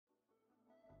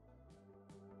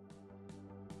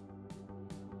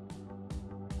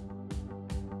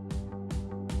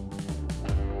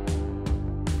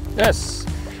Yes.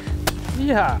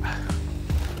 Yeah.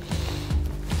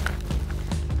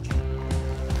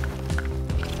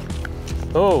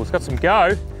 Oh, it's got some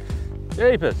go.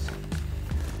 Jeepers.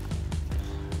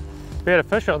 Better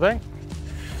fish, I think.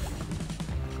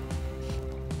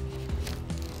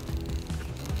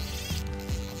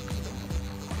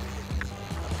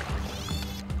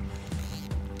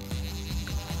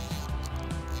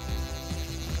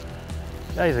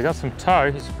 Geez, I got some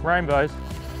toe, these rainbows.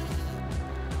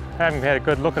 Haven't had a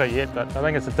good look at it yet, but I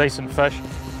think it's a decent fish.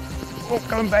 Oh,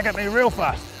 coming back at me real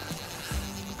fast.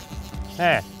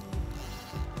 Man,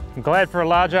 I'm glad for a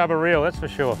large Abel reel, that's for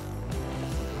sure.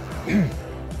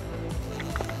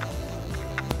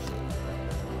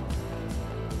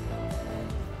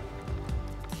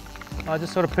 I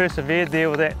just sort of persevered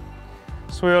there with that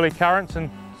swirly currents and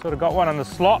sort of got one in the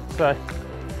slot, so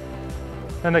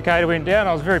indicator went down.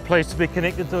 I was very pleased to be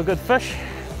connected to a good fish.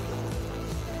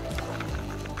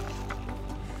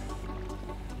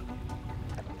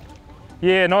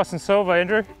 Yeah, nice and silver,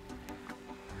 Andrew.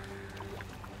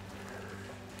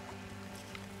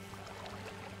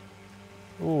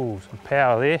 Ooh, some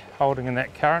power there, holding in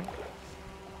that current.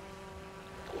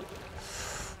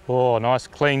 Oh, nice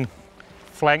clean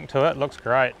flank to it, looks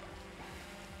great.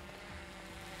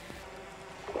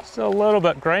 Still a little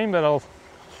bit green, but I'll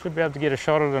should be able to get a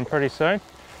shot at him pretty soon.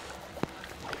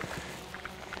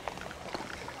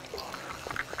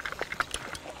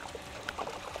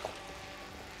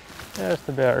 Just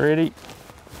about ready.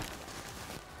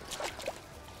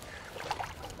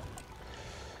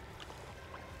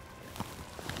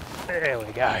 There we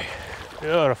go.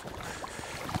 Beautiful.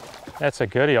 That's a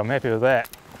goodie, I'm happy with that.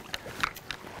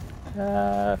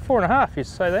 4.5, you'd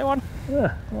say that one?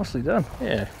 Yeah, nicely done.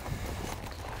 Yeah.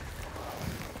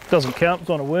 Doesn't count, it's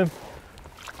on a worm.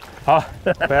 Oh,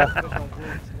 well,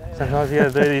 sometimes you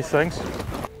gotta do these things.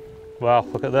 Well,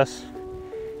 look at this.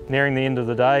 Nearing the end of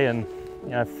the day and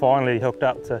finally hooked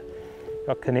up to,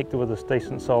 got connected with this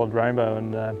decent solid rainbow,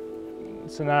 and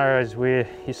scenarios where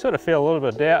you sort of feel a little bit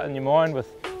of doubt in your mind with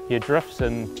your drifts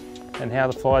and how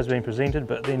the fly's been presented,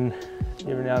 but then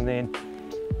every now and then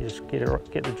you just get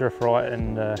the drift right,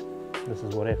 and this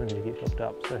is what happens, you get hooked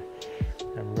up. So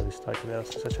I'm really stoked about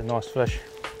it. It's such a nice fish.